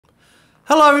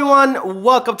Hello everyone,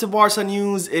 welcome to Barca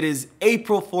News. It is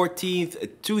April 14th,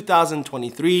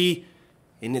 2023,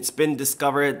 and it's been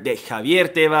discovered that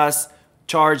Javier Tebas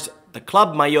charged the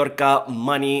club Mallorca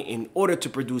money in order to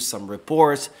produce some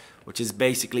reports, which is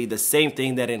basically the same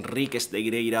thing that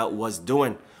Negreira was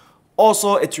doing.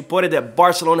 Also, it's reported that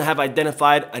Barcelona have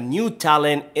identified a new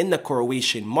talent in the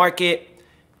Croatian market.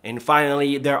 And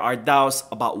finally, there are doubts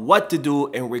about what to do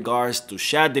in regards to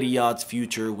Chadi Riad's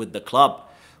future with the club.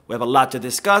 We have a lot to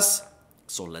discuss,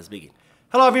 so let's begin.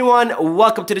 Hello everyone,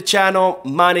 welcome to the channel.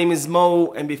 My name is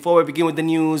Mo, and before we begin with the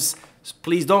news,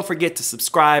 please don't forget to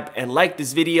subscribe and like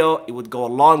this video. It would go a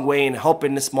long way in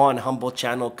helping this small and humble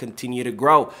channel continue to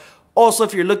grow. Also,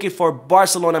 if you're looking for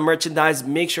Barcelona merchandise,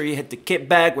 make sure you hit the kit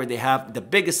bag where they have the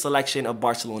biggest selection of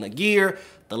Barcelona gear.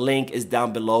 The link is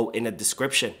down below in the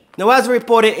description. Now, as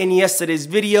reported in yesterday's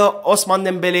video, Ousmane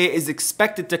Dembélé is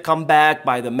expected to come back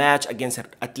by the match against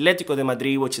Atletico de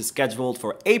Madrid, which is scheduled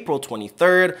for April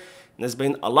 23rd. And there's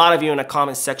been a lot of you in the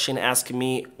comment section asking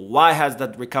me, why has the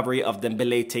recovery of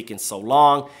Dembélé taken so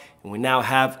long? And we now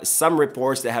have some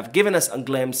reports that have given us a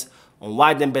glimpse on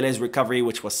why Dembélé's recovery,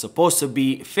 which was supposed to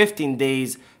be 15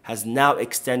 days, has now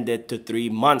extended to 3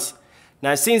 months.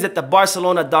 Now, it seems that the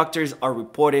Barcelona doctors are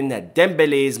reporting that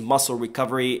Dembélé's muscle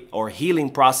recovery or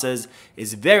healing process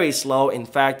is very slow. In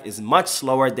fact, is much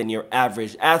slower than your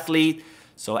average athlete.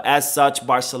 So as such,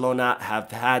 Barcelona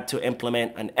have had to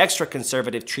implement an extra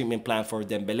conservative treatment plan for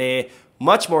Dembélé,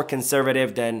 much more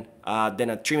conservative than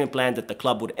a treatment plan that the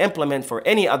club would implement for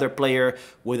any other player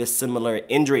with a similar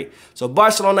injury. So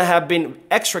Barcelona have been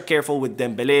extra careful with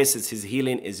Dembélé since his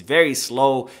healing is very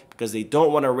slow because they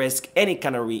don't want to risk any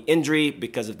kind of re-injury,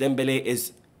 because if Dembélé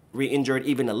is re-injured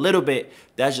even a little bit,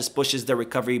 that just pushes the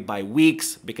recovery by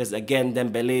weeks, because again,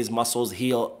 Dembélé's muscles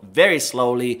heal very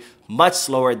slowly, much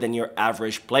slower than your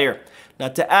average player. Now,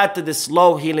 to add to this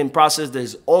slow healing process,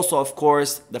 there's also, of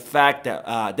course, the fact that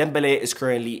Dembélé is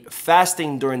currently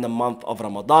fasting during the month of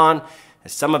Ramadan.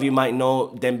 As some of you might know,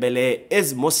 Dembélé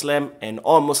is Muslim, and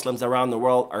all Muslims around the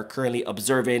world are currently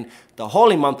observing the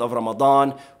holy month of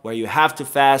Ramadan, where you have to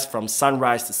fast from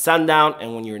sunrise to sundown,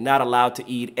 and when you're not allowed to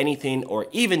eat anything or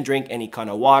even drink any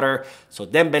kind of water. So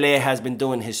Dembélé has been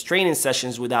doing his training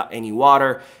sessions without any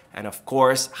water. And of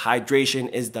course, hydration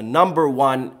is the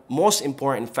 #1 most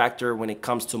important factor when it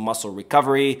comes to muscle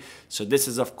recovery. So this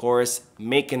is, of course,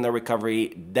 making the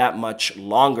recovery that much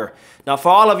longer. Now, for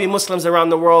all of you Muslims around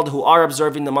the world who are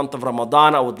observing the month of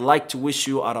Ramadan, I would like to wish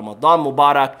you a Ramadan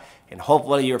Mubarak, and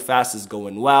hopefully your fast is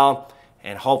going well.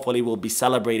 And hopefully we'll be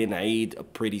celebrating Eid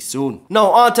pretty soon.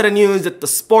 Now, on to the news that the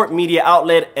sport media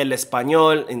outlet El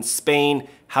Español in Spain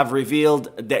have revealed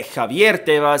that Javier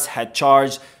Tebas had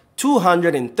charged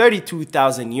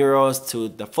 232,000 euros to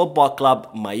the football club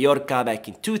Mallorca back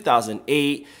in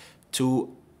 2008 to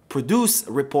produce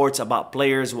reports about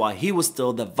players while he was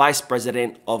still the vice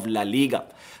president of La Liga.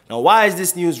 Now, why is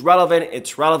this news relevant?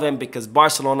 It's relevant because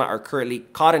Barcelona are currently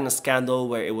caught in a scandal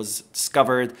where it was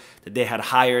discovered that they had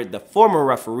hired the former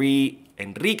referee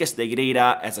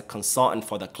Negreira as a consultant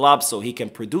for the club so he can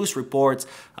produce reports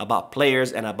about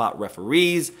players and about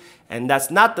referees. And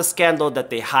that's not the scandal that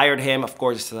they hired him. Of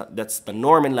course, that's the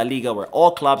norm in La Liga, where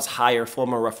all clubs hire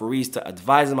former referees to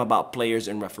advise them about players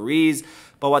and referees.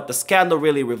 But what the scandal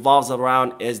really revolves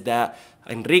around is that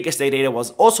Negreira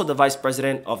was also the vice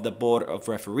president of the board of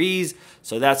referees.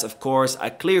 So that's, of course,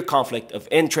 a clear conflict of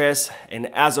interest.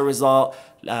 And as a result,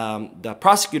 the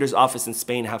prosecutor's office in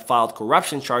Spain have filed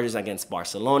corruption charges against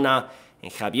Barcelona.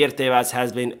 And Javier Tebas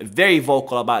has been very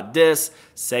vocal about this,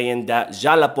 saying that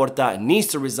Joan Laporta needs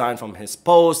to resign from his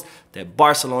post, that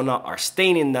Barcelona are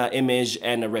staining the image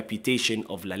and the reputation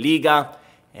of La Liga.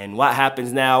 And what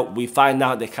happens now? We find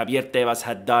out that Javier Tebas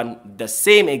had done the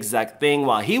same exact thing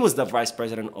while he was the vice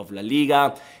president of La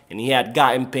Liga, and he had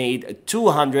gotten paid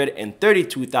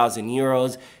 232,000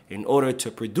 euros in order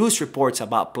to produce reports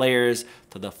about players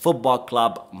to the football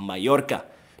club Mallorca.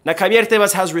 Now, Javier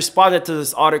Tebas has responded to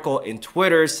this article in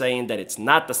Twitter, saying that it's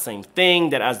not the same thing,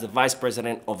 that as the vice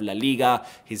president of La Liga,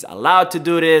 he's allowed to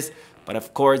do this. But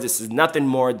of course, this is nothing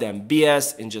more than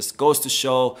BS, and just goes to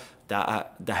show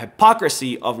the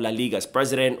hypocrisy of La Liga's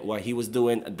president, where he was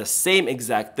doing the same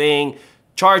exact thing,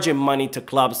 charging money to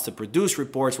clubs to produce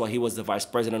reports while he was the vice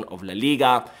president of La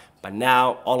Liga. But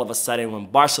now, all of a sudden, when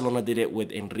Barcelona did it with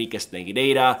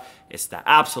Negreira, it's the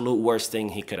absolute worst thing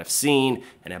he could have seen,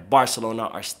 and that Barcelona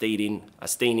are staining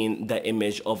the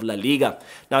image of La Liga.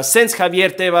 Now, since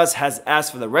Javier Tebas has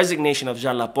asked for the resignation of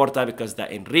Joan Laporta because of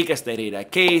the Negreira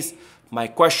case, my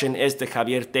question is to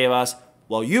Javier Tebas,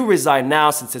 well, you resign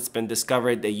now since it's been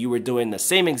discovered that you were doing the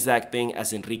same exact thing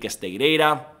as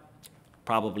Negreira.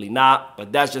 Probably not,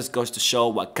 but that just goes to show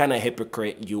what kind of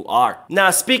hypocrite you are.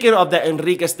 Now, speaking of the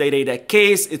Enriquez Negreira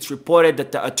case, it's reported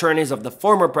that the attorneys of the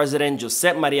former president,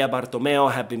 Josep Maria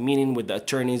Bartomeu, have been meeting with the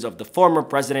attorneys of the former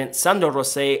president, Sandro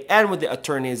Rosell, and with the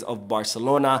attorneys of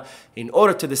Barcelona in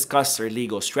order to discuss their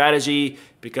legal strategy,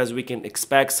 because we can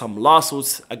expect some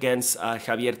lawsuits against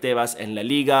Javier Tebas and La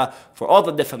Liga for all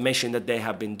the defamation that they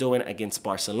have been doing against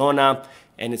Barcelona.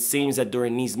 And it seems that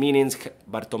during these meetings,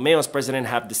 Bartomeu's president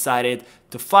have decided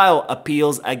to file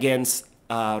appeals against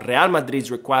Real Madrid's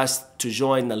request to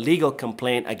join the legal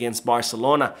complaint against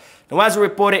Barcelona. Now, as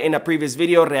reported in a previous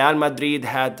video,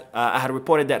 I had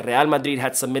reported that Real Madrid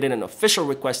had submitted an official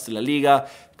request to La Liga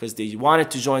because they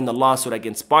wanted to join the lawsuit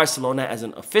against Barcelona as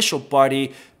an official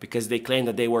party, because they claimed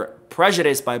that they were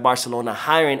prejudiced by Barcelona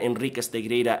hiring Enriquez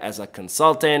Negreira as a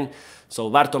consultant. So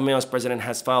Bartomeu's president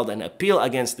has filed an appeal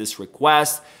against this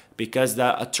request, because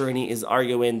the attorney is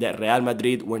arguing that Real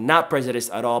Madrid were not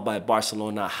prejudiced at all by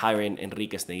Barcelona hiring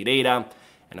Enriquez Negreira.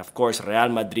 And of course, Real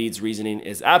Madrid's reasoning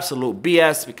is absolute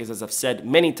BS, because as I've said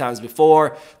many times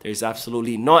before, there's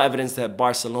absolutely no evidence that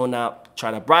Barcelona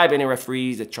tried to bribe any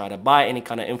referees, that tried to buy any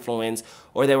kind of influence,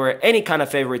 or there were any kind of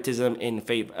favoritism in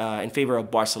favor of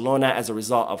Barcelona as a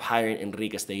result of hiring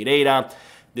Enriquez Negreira.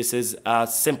 This is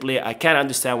simply, I can't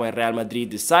understand why Real Madrid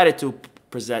decided to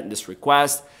present this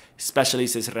request, especially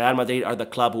since Real Madrid are the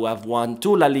club who have won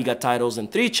 2 La Liga titles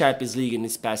and 3 Champions League in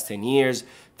these past 10 years,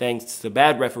 thanks to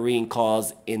bad refereeing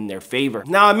calls in their favor.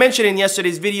 Now, I mentioned in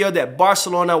yesterday's video that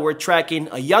Barcelona were tracking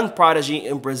a young prodigy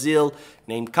in Brazil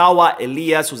named Kawa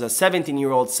Elias, who's a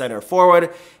 17-year-old center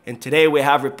forward. And today we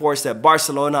have reports that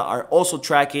Barcelona are also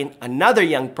tracking another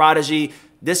young prodigy,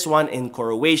 this one in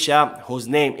Croatia, whose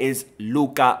name is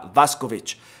Luka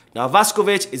Vaskovic. Now,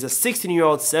 Vaskovic is a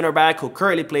 16-year-old center back who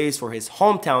currently plays for his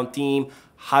hometown team,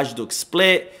 Hajduk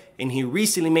Split, and he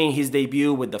recently made his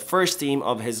debut with the first team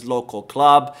of his local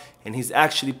club, and he's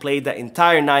actually played the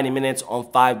entire 90 minutes on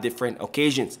 5 different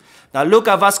occasions. Now,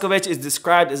 Luka Vaskovic is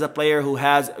described as a player who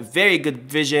has very good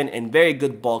vision and very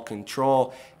good ball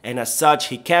control, and as such,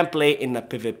 he can play in a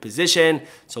pivot position.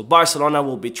 So Barcelona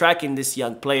will be tracking this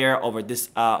young player over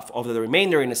the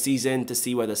remainder in the season to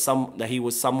see whether he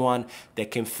was someone that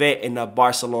can fit in a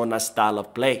Barcelona style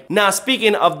of play. Now,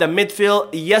 speaking of the midfield,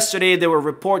 yesterday there were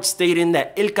reports stating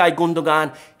that İlkay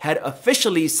Gündoğan had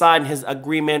officially signed his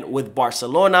agreement with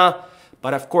Barcelona,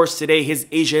 but of course today his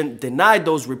agent denied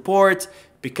those reports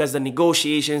because the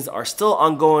negotiations are still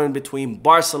ongoing between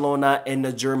Barcelona and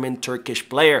the German-Turkish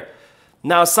player.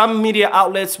 Now, some media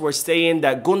outlets were saying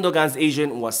that Gündoğan's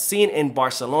agent was seen in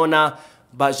Barcelona,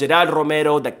 but Gerard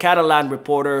Romero, the Catalan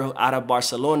reporter out of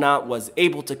Barcelona, was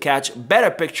able to catch better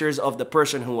pictures of the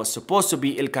person who was supposed to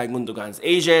be İlkay Gündoğan's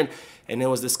agent, and it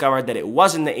was discovered that it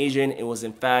wasn't the agent, it was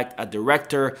in fact a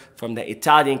director from the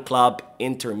Italian club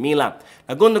Inter Milan.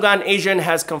 Now, Gündoğan's agent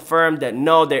has confirmed that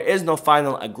no, there is no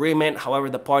final agreement. However,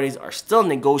 the parties are still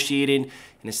negotiating,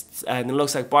 and it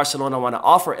looks like Barcelona want to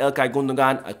offer İlkay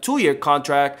Gündoğan a 2-year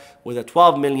contract with a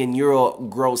 12 million euro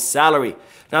gross salary.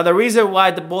 Now, the reason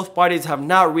why both parties have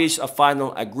not reached a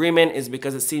final agreement is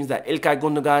because it seems that İlkay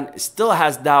Gündoğan still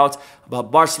has doubts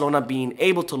about Barcelona being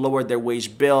able to lower their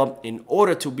wage bill in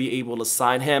order to be able to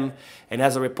sign him. And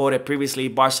as I reported previously,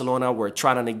 Barcelona were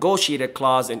trying to negotiate a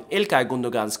clause in İlkay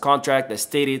Gündoğan's contract that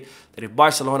stated that if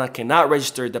Barcelona cannot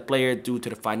register the player due to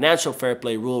the financial fair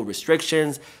play rule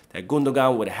restrictions, that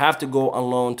Gündoğan would have to go on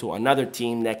loan to another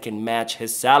team that can match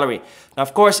his salary. Now,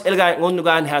 of course, İlkay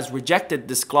Gündoğan has rejected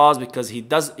this clause because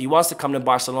he wants to come to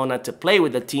Barcelona to play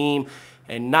with the team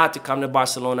and not to come to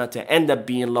Barcelona to end up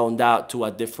being loaned out to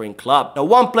a different club. Now,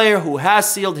 one player who has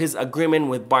sealed his agreement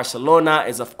with Barcelona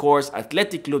is, of course,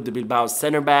 Athletic Club de Bilbao's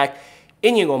center back,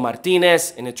 Íñigo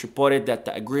Martínez, and it's reported that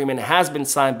the agreement has been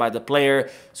signed by the player,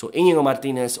 so Íñigo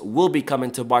Martínez will be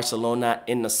coming to Barcelona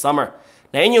in the summer.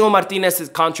 Now, Íñigo Martínez's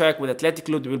contract with Athletic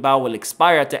Club de Bilbao will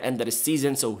expire at the end of the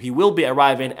season, so he will be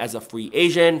arriving as a free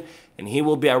agent, and he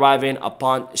will be arriving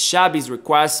upon Xabi's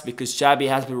request, because Xabi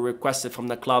has been requested from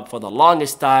the club for the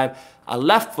longest time a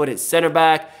left-footed center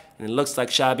back, and it looks like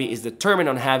Xabi is determined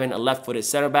on having a left-footed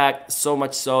center back, so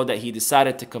much so that he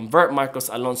decided to convert Marcos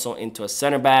Alonso into a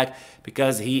center back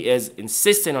because he is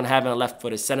insistent on having a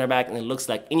left-footed center back, and it looks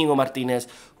like Íñigo Martínez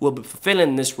will be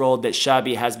fulfilling this role that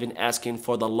Xabi has been asking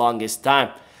for the longest time.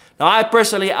 Now, I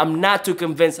personally am not too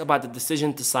convinced about the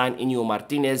decision to sign Íñigo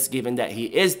Martínez, given that he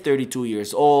is 32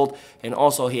 years old, and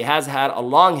also he has had a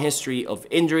long history of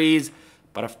injuries.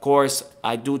 But of course,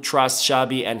 I do trust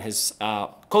Xabi and his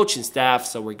coaching staff,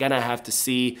 so we're gonna have to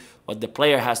see what the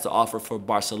player has to offer for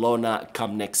Barcelona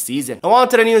come next season. I want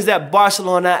to the news that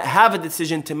Barcelona have a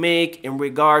decision to make in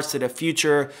regards to the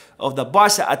future of the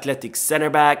Barca Athletic center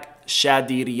back,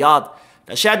 Chadi Riad.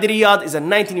 Now, Chadi Riad is a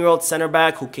 19-year-old center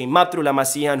back who came up through La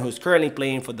Masia and who's currently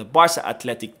playing for the Barca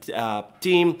Athletic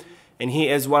team. And he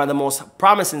is one of the most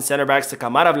promising center backs to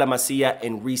come out of La Masia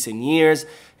in recent years.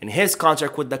 And his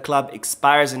contract with the club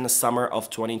expires in the summer of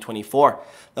 2024.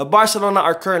 Now, Barcelona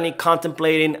are currently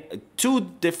contemplating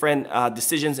two different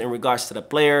decisions in regards to the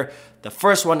player. The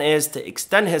first one is to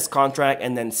extend his contract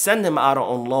and then send him out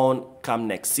on loan come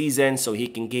next season so he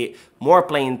can get more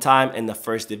playing time in the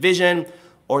first division.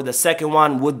 Or the second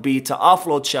one would be to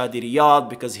offload Chadi Riad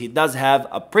because he does have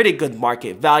a pretty good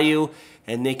market value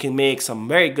and they can make some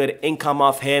very good income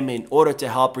off him in order to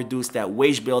help reduce that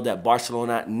wage bill that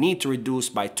Barcelona need to reduce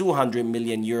by 200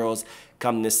 million euros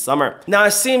come this summer. Now,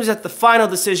 it seems that the final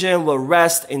decision will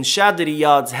rest in Chadi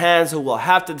Riad's hands, who will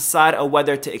have to decide on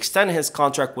whether to extend his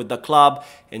contract with the club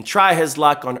and try his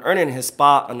luck on earning his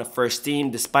spot on the first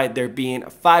team despite there being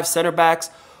 5 center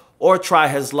backs, or try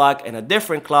his luck in a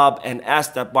different club and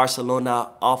ask that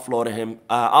Barcelona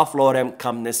offload him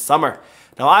come this summer.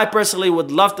 Now, I personally would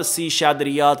love to see Chadi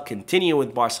Riad continue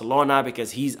with Barcelona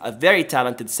because he's a very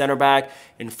talented center back.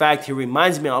 In fact, he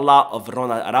reminds me a lot of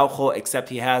Ronald Araujo, except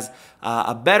he has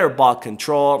a better ball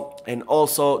control. And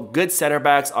also, good center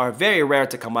backs are very rare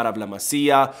to come out of La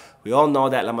Masia. We all know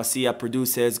that La Masia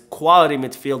produces quality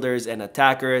midfielders and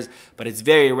attackers, but it's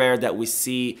very rare that we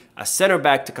see a center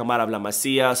back to come out of La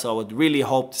Masia. So I would really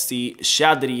hope to see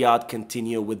Chadi Riad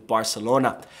continue with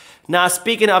Barcelona. Now,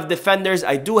 speaking of defenders,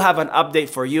 I do have an update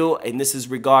for you, and this is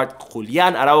regarding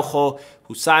Julian Araujo,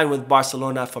 who signed with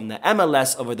Barcelona from the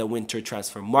MLS over the winter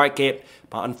transfer market.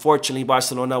 But unfortunately,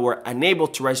 Barcelona were unable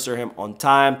to register him on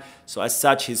time. So as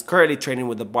such, he's currently training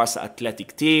with the Barca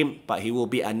Athletic team, but he will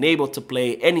be unable to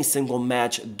play any single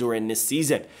match during this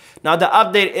season. Now, the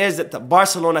update is that the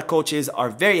Barcelona coaches are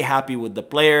very happy with the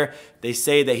player. They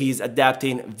say that he's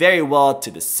adapting very well to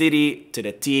the city, to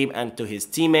the team, and to his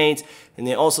teammates. And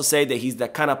they also say that he's the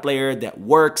kind of player that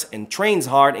works and trains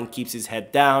hard and keeps his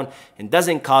head down and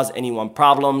doesn't cause anyone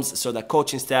problems. So the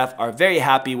coaching staff are very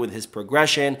happy with his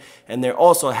progression, and they're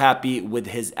also happy with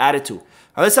his attitude.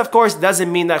 Now, this, of course,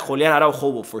 doesn't mean that Julian Araujo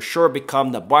will for sure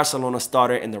become the Barcelona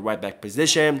starter in the right back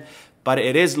position, but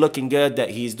it is looking good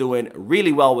that he's doing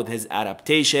really well with his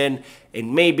adaptation.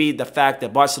 And maybe the fact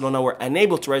that Barcelona were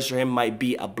unable to register him might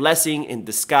be a blessing in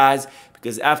disguise,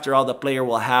 because after all, the player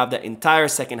will have the entire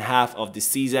second half of the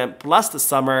season plus the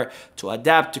summer to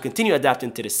adapt, to continue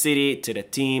adapting to the city, to the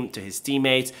team, to his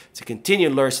teammates, to continue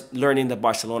learning the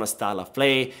Barcelona style of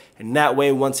play. And that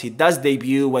way, once he does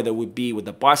debut, whether it would be with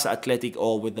the Barca Athletic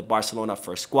or with the Barcelona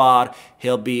first squad,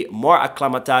 he'll be more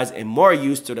acclimatized and more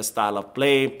used to the style of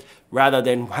play, rather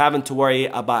than having to worry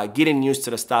about getting used to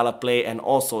the style of play and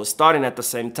also starting at the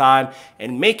same time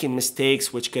and making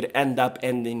mistakes, which could end up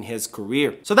ending his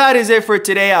career. So that is it for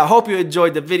today. I hope you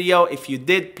enjoyed the video. If you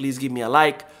did, please give me a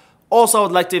like. Also, I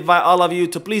would like to invite all of you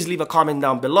to please leave a comment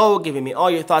down below, giving me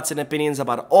all your thoughts and opinions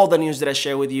about all the news that I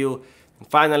share with you. And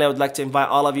finally, I would like to invite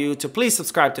all of you to please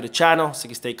subscribe to the channel so you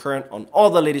can stay current on all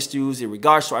the latest news in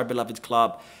regards to our beloved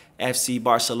club, FC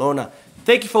Barcelona.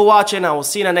 Thank you for watching. I will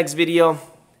see you in the next video.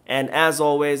 And as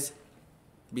always,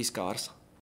 be Barça.